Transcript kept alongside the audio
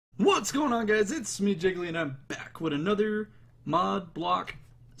What's going on, guys? It's me, Jiggly, and I'm back with another mod block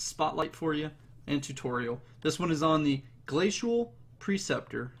spotlight for you and tutorial. This one is on the Glacial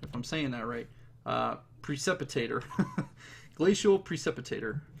Precipitator, if I'm saying that right. Precipitator. Glacial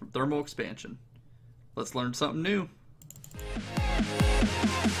Precipitator from Thermal Expansion. Let's learn something new.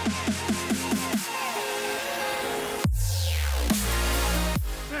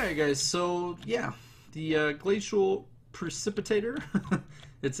 Alright, guys, so yeah, the Glacial Precipitator.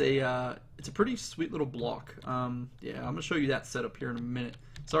 It's a pretty sweet little block. Yeah, I'm gonna show you that setup here in a minute.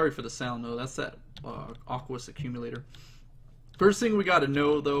 Sorry for the sound though. That's that Aqueous accumulator. First thing we got to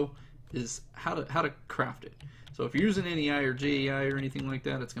know though is how to craft it. So if you're using NEI or JEI or anything like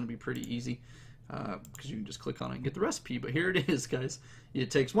that, it's gonna be pretty easy because you can just click on it and get the recipe. But here it is, guys.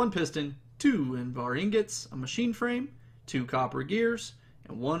 It takes 1 piston, 2 Invar ingots, a machine frame, 2 copper gears,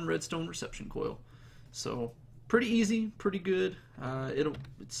 and 1 redstone reception coil. So pretty easy, pretty good.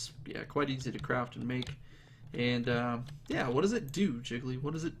 It's quite easy to craft and make. And yeah, what does it do, Jiggly?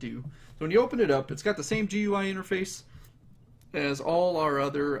 What does it do? So when you open it up, it's got the same GUI interface as all our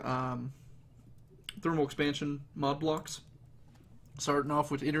other thermal expansion mod blocks. Starting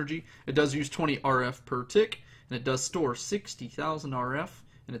off with energy, it does use 20 RF per tick, and it does store 60,000 RF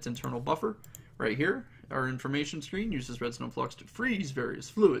in its internal buffer. Right here, our information screen uses redstone flux to freeze various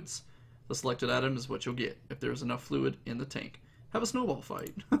fluids. The selected item is what you'll get if there's enough fluid in the tank. Have a snowball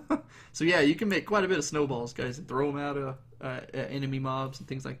fight. So yeah, you can make quite a bit of snowballs, guys, and throw them out at enemy mobs and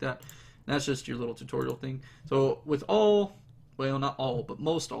things like that. And that's just your little tutorial thing. So with all, well, not all, but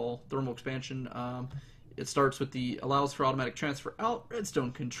most all thermal expansion, it starts with the allows for automatic transfer out,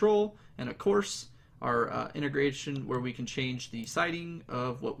 redstone control, and of course our integration where we can change the siding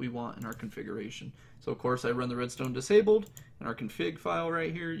of what we want in our configuration. So of course I run the redstone disabled in our config file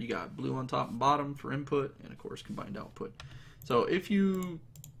right here. You got blue on top and bottom for input, and of course combined output. So if you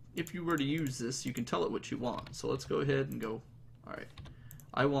were to use this, you can tell it what you want. So let's go ahead and go, alright,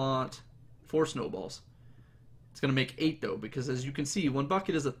 I want 4 snowballs. It's going to make 8 though, because as you can see, 1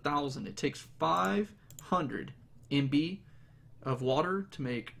 bucket is 1,000. It takes 500 MB of water to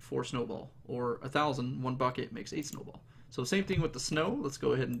make 4 snowball, or 1,000, 1 bucket makes 8 snowball. So same thing with the snow. Let's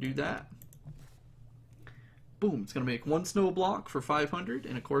go ahead and do that. Boom, it's going to make 1 snow block for 500,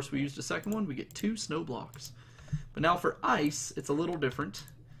 and of course we used a second one, we get 2 snow blocks. But now for ice, it's a little different.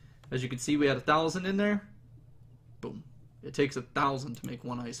 As you can see, we had 1,000 in there. Boom. It takes 1,000 to make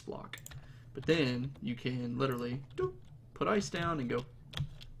 1 ice block. But then you can literally put ice down and go,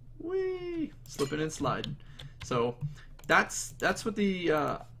 whee, slipping and sliding. So that's what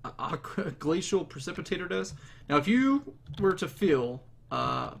the Glacial Precipitator does. Now if you were to fill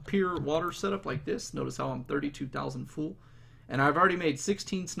pure water setup like this, notice how I'm 32,000 full, and I've already made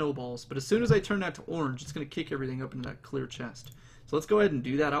 16 snowballs, but as soon as I turn that to orange, it's going to kick everything up into that clear chest. So let's go ahead and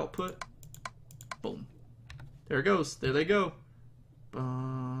do that output. Boom. There it goes. There they go.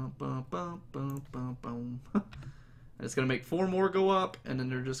 Bum, bum, bum, bum, bum, bum. It's going to make 4 more go up, and then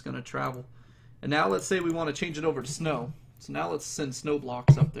they're just going to travel. And now let's say we want to change it over to snow. So now let's send snow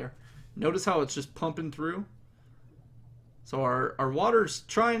blocks up there. Notice how it's just pumping through. So our water's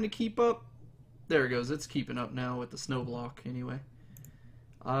trying to keep up. There it goes. It's keeping up now with the snow block anyway.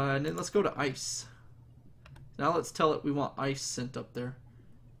 And then let's go to ice. Now let's tell it we want ice sent up there.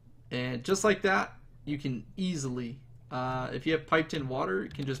 And just like that, you can easily, if you have piped in water, you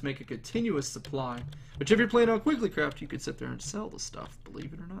can just make a continuous supply. Which if you're playing on QuicklyCraft, you could sit there and sell the stuff,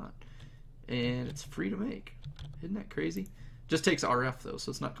 believe it or not. And it's free to make. Isn't that crazy? Just takes RF though, so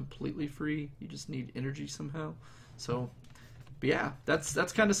it's not completely free. You just need energy somehow. So, but yeah, that's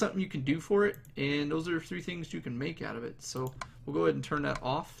kind of something you can do for it. And those are 3 things you can make out of it. So we'll go ahead and turn that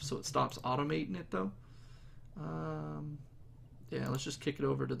off so it stops automating it though. Yeah, let's just kick it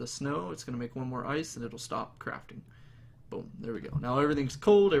over to the snow. It's going to make 1 more ice and it'll stop crafting. Boom, there we go. Now everything's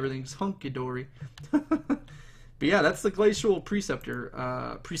cold, everything's hunky-dory. But yeah, that's the Glacial Precipitator.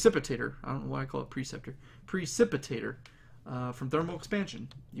 I don't know why I call it Preceptor. Precipitator from Thermal Expansion.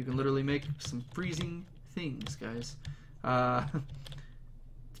 You can literally make some freezing things, guys.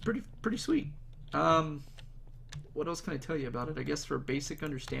 It's pretty sweet. What else can I tell you about it? I guess for basic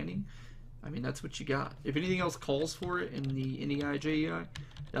understanding, I mean, that's what you got. If anything else calls for it in the NEI, JEI,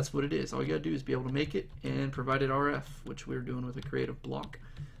 that's what it is. All you gotta do is be able to make it and provide it RF, which we're doing with a creative block.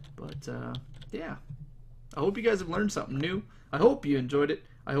 But yeah, I hope you guys have learned something new. I hope you enjoyed it.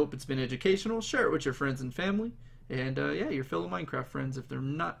 I hope it's been educational. Share it with your friends and family. And yeah, your fellow Minecraft friends if they're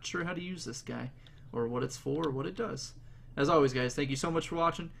not sure how to use this guy or what it's for or what it does. As always, guys, thank you so much for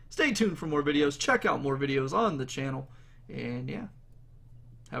watching. Stay tuned for more videos. Check out more videos on the channel. And yeah,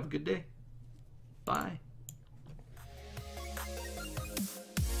 have a good day. Bye.